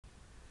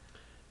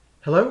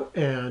Hello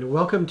and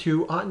welcome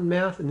to Otten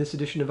Math. In this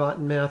edition of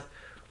Otten Math,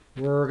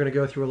 we're going to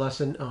go through a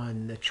lesson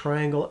on the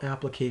triangle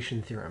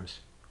application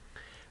theorems.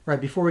 All right,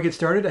 before we get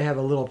started, I have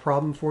a little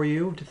problem for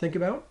you to think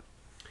about.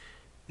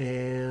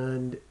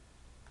 And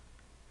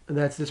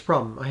that's this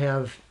problem. I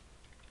have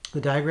the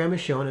diagram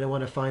is shown and I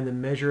want to find the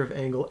measure of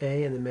angle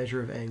A and the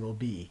measure of angle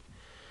B.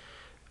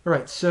 All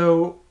right,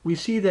 so we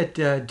see that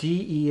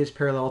DE is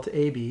parallel to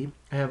AB.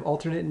 I have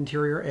alternate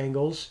interior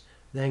angles,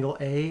 the angle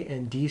A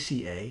and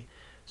DCA.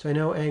 So I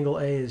know angle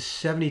A is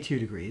 72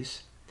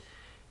 degrees.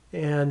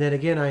 And then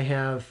again, I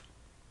have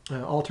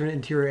alternate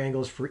interior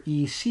angles for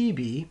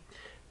ECB,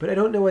 but I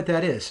don't know what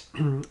that is.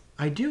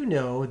 I do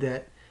know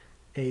that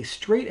a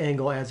straight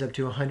angle adds up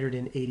to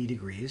 180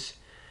 degrees.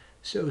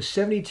 So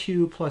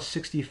 72 plus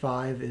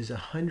 65 is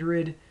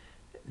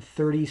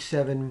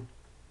 137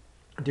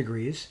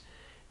 degrees.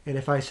 And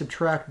if I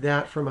subtract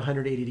that from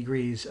 180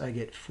 degrees, I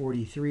get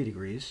 43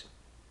 degrees.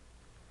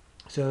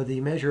 So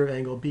the measure of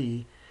angle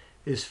B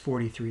is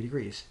 43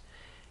 degrees.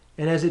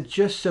 And as it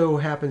just so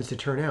happens to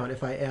turn out,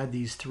 if I add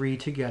these three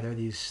together,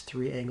 these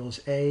three angles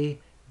A,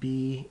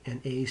 B,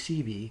 and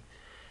ACB,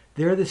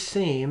 they're the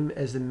same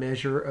as the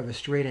measure of a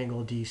straight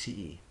angle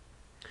DCE.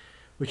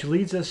 Which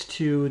leads us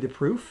to the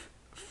proof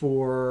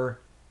for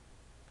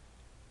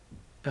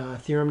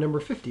theorem number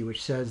 50,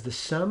 which says the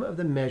sum of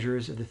the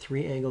measures of the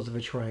three angles of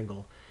a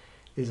triangle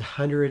is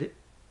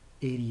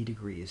 180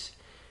 degrees.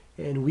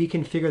 And we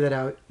can figure that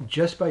out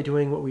just by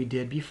doing what we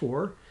did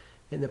before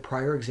in the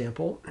prior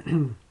example,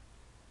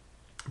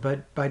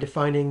 but by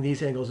defining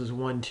these angles as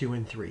 1, 2,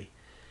 and 3.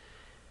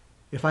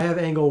 If I have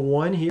angle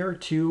 1 here,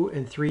 2,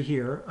 and 3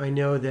 here, I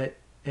know that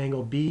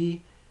angle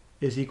B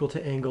is equal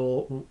to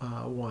angle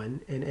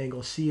 1, and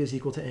angle C is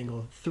equal to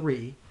angle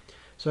 3.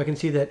 So I can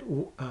see that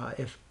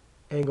if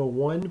angle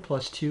 1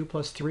 plus 2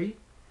 plus 3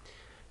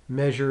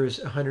 measures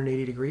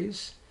 180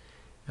 degrees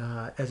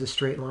as a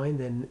straight line,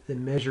 then the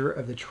measure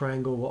of the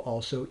triangle will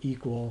also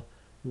equal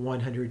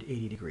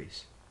 180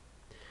 degrees.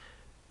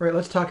 All right,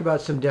 let's talk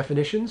about some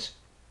definitions.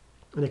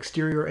 An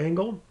exterior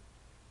angle.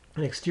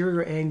 An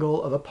exterior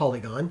angle of a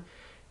polygon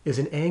is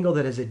an angle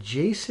that is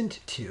adjacent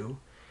to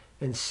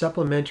and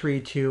supplementary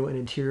to an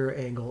interior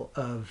angle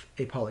of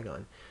a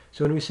polygon.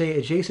 So when we say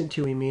adjacent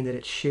to, we mean that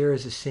it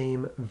shares the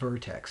same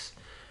vertex.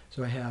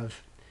 So I have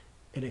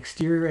an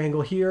exterior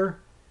angle here,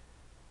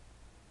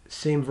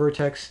 same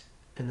vertex,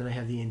 and then I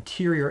have the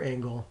interior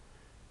angle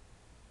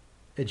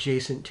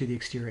adjacent to the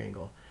exterior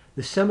angle.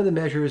 The sum of the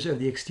measures of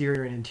the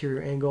exterior and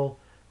interior angle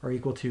are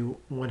equal to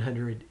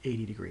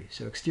 180 degrees.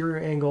 So exterior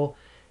angle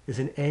is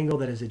an angle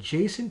that is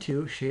adjacent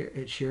to,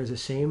 it shares the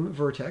same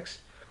vertex,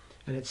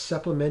 and it's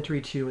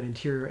supplementary to an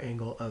interior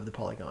angle of the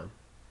polygon.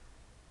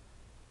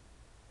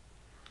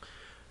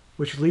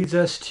 Which leads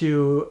us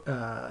to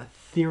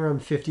theorem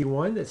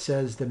 51 that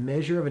says the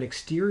measure of an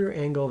exterior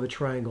angle of a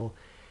triangle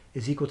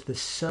is equal to the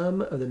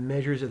sum of the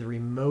measures of the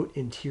remote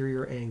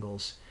interior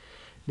angles.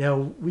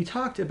 Now, we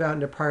talked about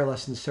in a prior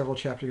lesson several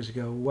chapters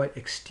ago what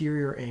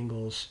exterior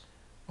angles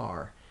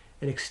are.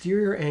 And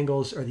exterior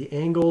angles are the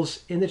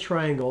angles in the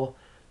triangle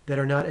that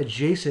are not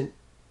adjacent,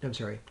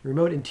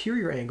 remote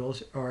interior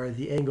angles are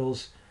the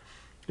angles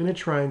in a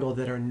triangle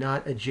that are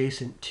not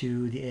adjacent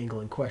to the angle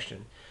in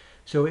question.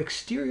 So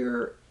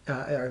remote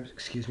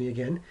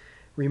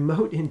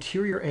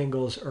interior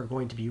angles are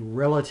going to be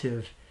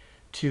relative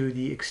to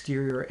the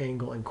exterior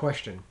angle in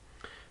question.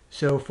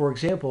 So for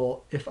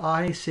example, if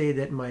I say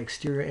that my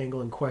exterior angle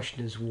in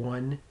question is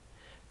 1,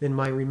 then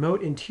my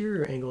remote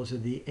interior angles are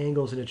the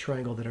angles in a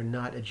triangle that are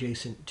not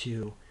adjacent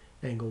to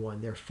angle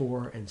 1. They're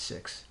 4 and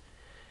 6.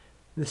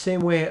 In the same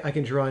way, I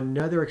can draw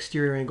another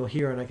exterior angle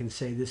here, and I can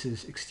say this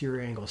is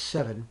exterior angle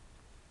 7.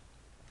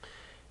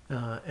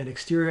 And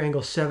exterior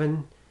angle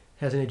 7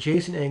 has an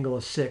adjacent angle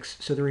of 6,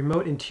 so the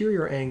remote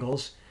interior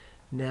angles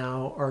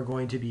now are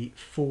going to be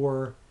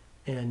 4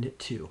 and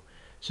 2.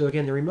 So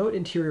again, the remote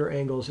interior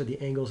angles are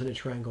the angles in a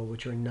triangle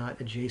which are not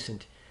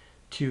adjacent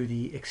to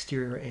the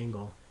exterior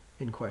angle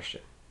in question.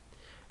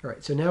 All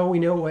right, so now we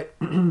know what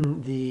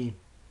the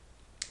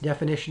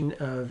definition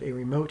of a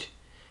remote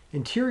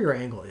interior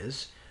angle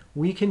is.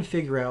 We can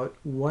figure out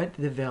what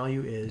the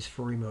value is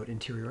for remote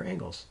interior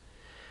angles.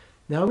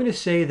 Now I'm going to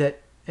say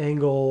that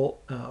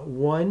angle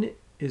 1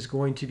 is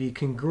going to be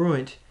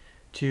congruent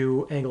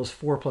to angles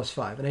 4 plus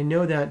 5. And I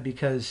know that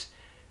because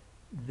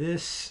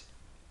this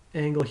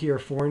angle here,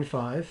 4 and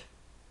 5,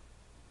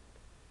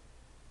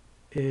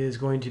 is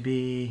going to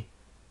be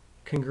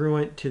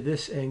congruent to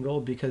this angle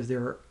because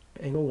they're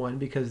angle 1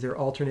 because they're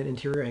alternate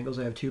interior angles.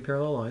 I have two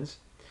parallel lines.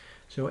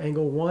 So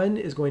angle 1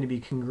 is going to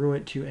be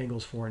congruent to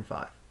angles 4 and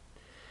 5.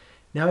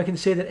 Now I can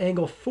say that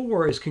angle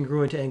 4 is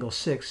congruent to angle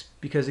 6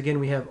 because again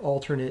we have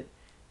alternate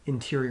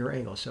interior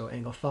angles. So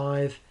angle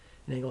 5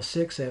 and angle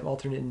 6, I have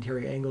alternate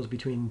interior angles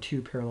between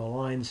two parallel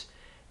lines.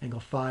 Angle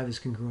 5 is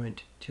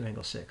congruent to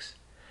angle 6.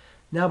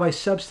 Now by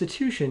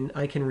substitution,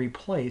 I can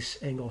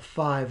replace angle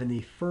 5 in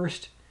the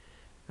first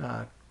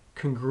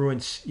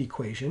congruence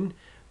equation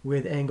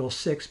with angle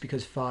 6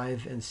 because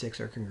 5 and 6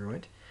 are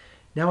congruent.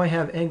 Now I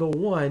have angle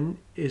 1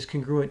 is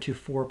congruent to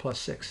 4 plus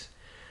 6.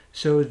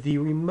 So the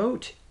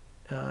remote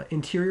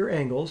interior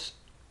angles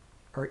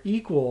are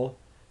equal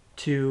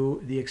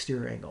to the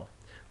exterior angle,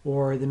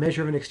 or the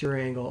measure of an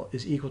exterior angle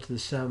is equal to the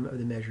sum of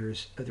the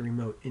measures of the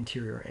remote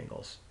interior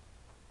angles.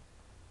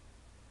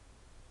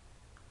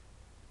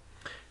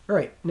 All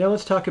right, now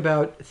let's talk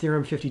about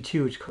Theorem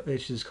 52,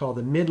 which is called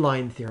the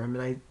midline theorem.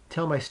 And I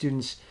tell my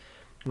students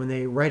when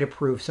they write a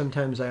proof,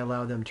 sometimes I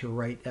allow them to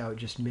write out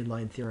just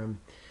midline theorem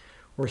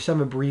or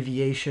some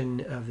abbreviation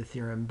of the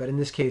theorem. But in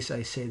this case,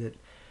 I say that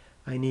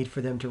I need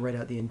for them to write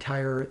out the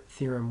entire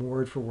theorem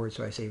word for word,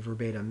 so I say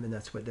verbatim, and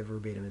that's what the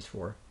verbatim is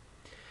for.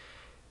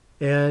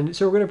 And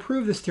so we're going to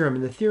prove this theorem,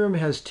 and the theorem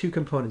has two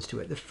components to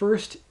it. The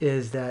first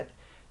is that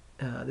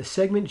the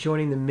segment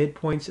joining the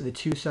midpoints of the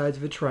two sides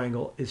of a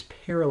triangle is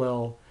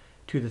parallel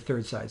to the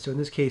third side. So in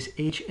this case,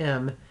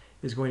 HM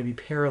is going to be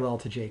parallel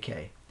to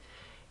JK.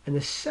 And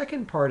the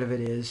second part of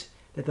it is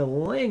that the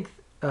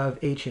length of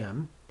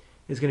HM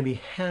is going to be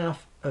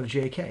half of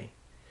JK.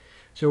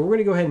 So we're going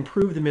to go ahead and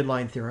prove the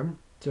midline theorem.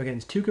 So again,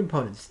 it's two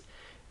components.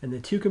 And the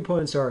two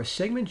components are a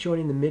segment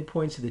joining the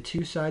midpoints of the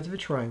two sides of a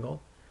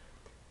triangle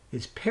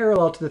is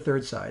parallel to the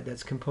third side.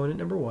 That's component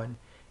number one.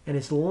 And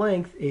its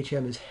length,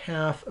 HM, is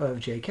half of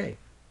JK.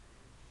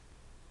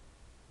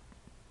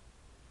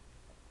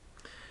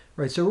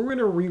 Right, so we're going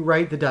to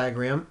rewrite the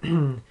diagram.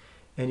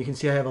 And you can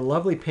see I have a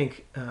lovely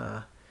pink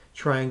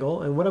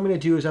triangle. And what I'm going to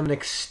do is I'm going to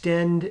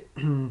extend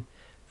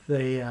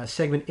the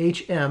segment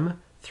HM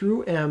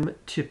through M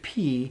to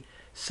P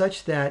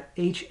such that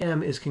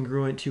HM is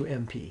congruent to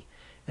MP.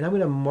 And I'm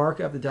going to mark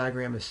up the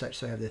diagram as such.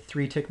 So I have the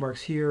 3 tick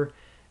marks here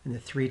and the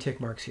 3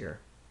 tick marks here.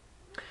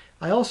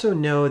 I also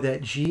know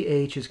that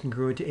GH is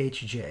congruent to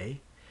HJ,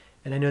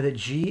 and I know that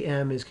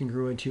GM is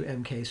congruent to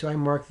MK, so I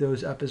mark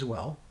those up as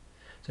well.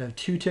 So I have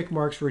 2 tick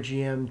marks for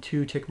GM,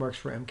 2 tick marks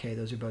for MK.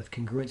 Those are both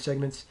congruent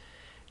segments.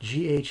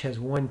 GH has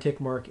 1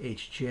 tick mark,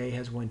 HJ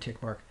has 1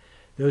 tick mark.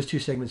 Those two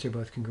segments are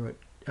both congruent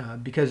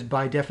because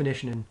by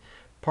definition and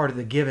part of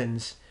the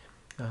givens,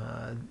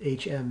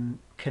 HM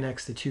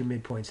connects the two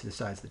midpoints of the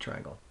sides of the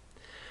triangle.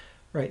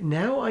 Right,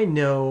 now I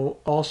know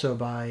also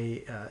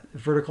by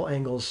vertical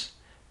angles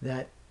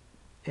that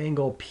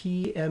angle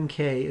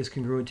PMK is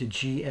congruent to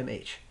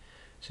GMH.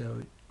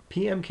 So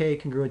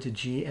PMK congruent to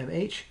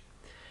GMH.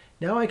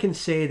 Now I can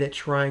say that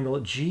triangle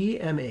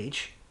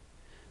GMH,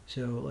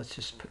 so let's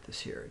just put this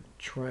here,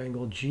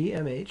 triangle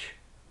GMH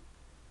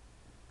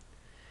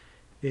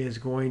is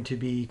going to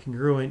be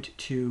congruent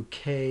to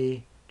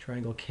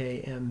triangle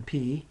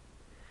KMP,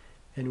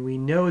 and we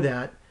know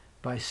that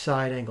by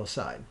side, angle,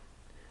 side.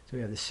 So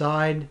we have the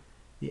side,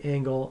 the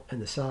angle,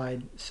 and the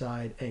side,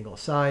 side, angle,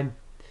 side.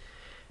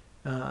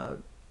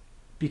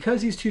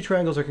 Because these two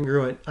triangles are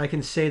congruent, I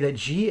can say that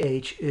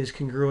GH is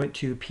congruent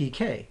to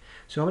PK.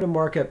 So I'm going to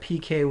mark up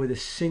PK with a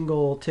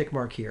single tick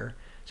mark here.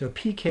 So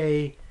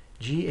PK,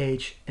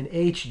 GH, and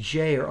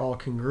HJ are all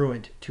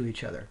congruent to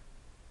each other.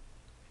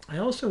 I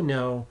also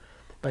know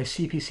by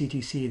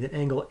CP/CTC that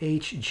angle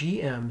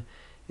HGM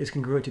is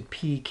congruent to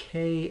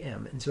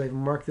PKM. And so I've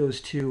marked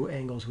those two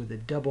angles with a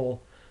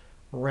double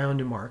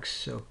round marks.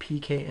 So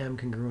PKM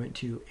congruent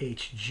to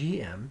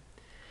HGM.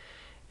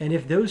 And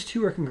if those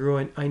two are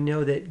congruent, I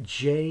know that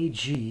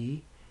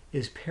JG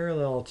is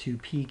parallel to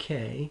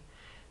PK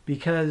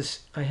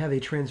because I have a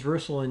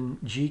transversal in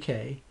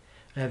GK.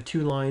 I have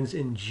two lines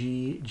in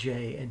G,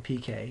 J, and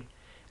PK.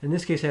 In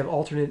this case, I have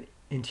alternate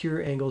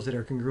interior angles that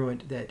are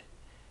congruent that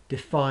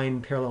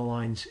define parallel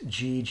lines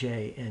G,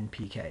 J, and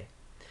PK.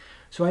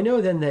 So I know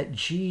then that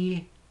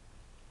GJ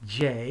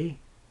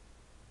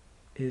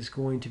is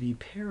going to be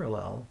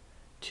parallel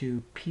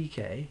to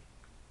PK.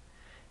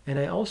 And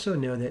I also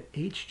know that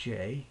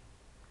HJ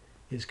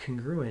is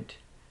congruent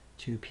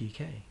to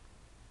PK.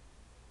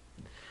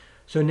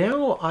 So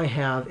now I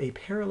have a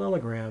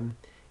parallelogram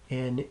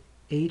in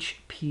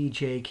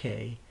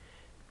HPJK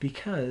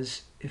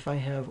because if I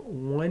have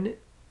one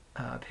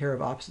pair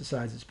of opposite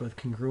sides that's both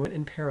congruent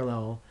and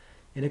parallel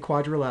in a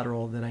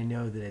quadrilateral, then I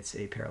know that it's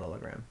a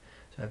parallelogram.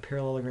 So I have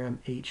parallelogram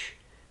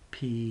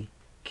HPKJ.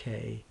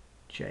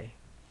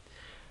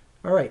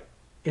 All right.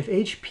 If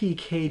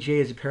HPKJ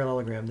is a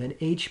parallelogram, then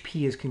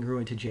HP is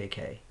congruent to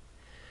JK.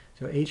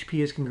 So HP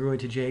is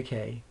congruent to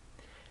JK.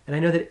 And I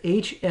know that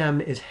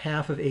HM is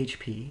half of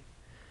HP.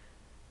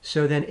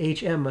 So then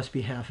HM must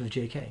be half of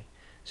JK.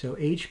 So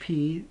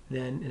HP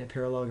then in a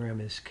parallelogram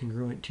is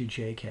congruent to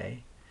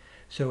JK.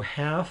 So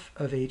half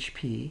of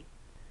HP,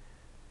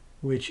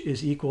 which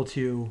is equal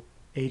to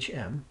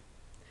HM,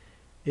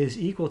 is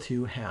equal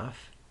to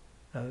half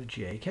of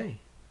JK.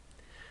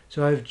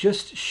 So I've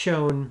just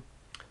shown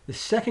the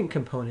second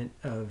component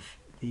of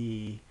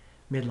the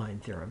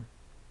midline theorem.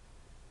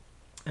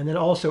 And then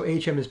also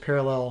HM is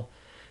parallel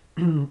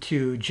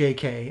to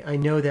JK. I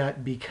know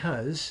that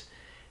because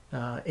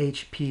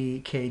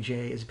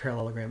HPKJ is a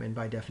parallelogram, and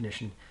by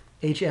definition,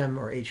 HM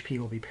or HP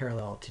will be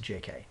parallel to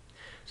JK.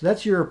 So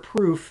that's your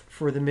proof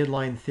for the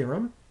midline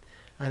theorem.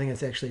 I think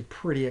that's actually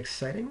pretty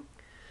exciting.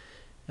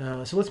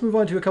 So let's move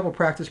on to a couple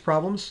practice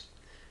problems,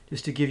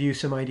 just to give you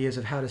some ideas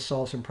of how to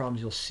solve some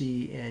problems you'll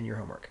see in your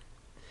homework.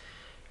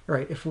 All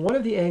right, if one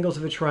of the angles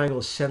of a triangle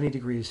is 70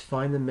 degrees,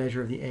 find the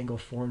measure of the angle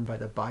formed by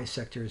the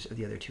bisectors of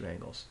the other two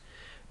angles.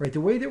 All right, the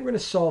way that we're going to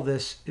solve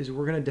this is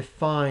we're going to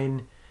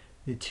define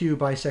the two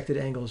bisected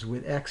angles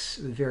with x,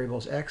 the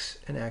variables x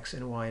and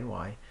y and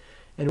y.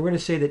 And we're going to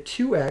say that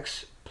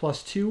 2x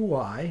plus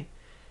 2y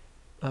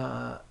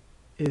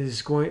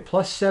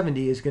plus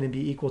 70 is going to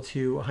be equal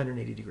to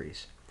 180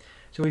 degrees.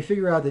 So we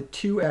figure out that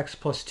 2x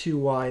plus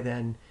 2y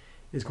then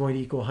is going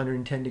to equal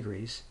 110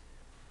 degrees.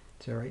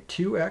 So, right,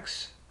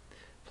 2x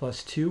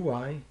plus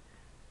 2y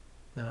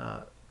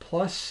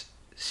plus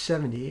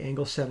 70,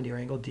 angle 70 or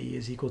angle D,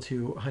 is equal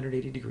to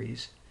 180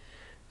 degrees.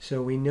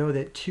 So we know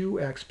that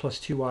 2x plus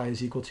 2y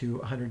is equal to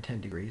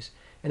 110 degrees.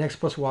 And x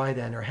plus y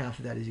then, or half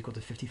of that, is equal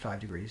to 55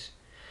 degrees.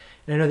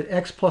 And I know that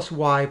x plus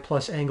y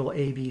plus angle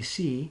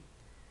ABC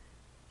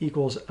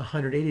equals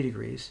 180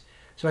 degrees.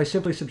 So I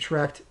simply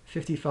subtract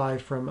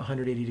 55 from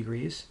 180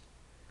 degrees.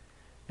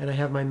 And I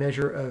have my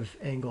measure of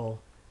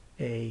angle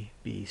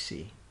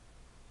ABC.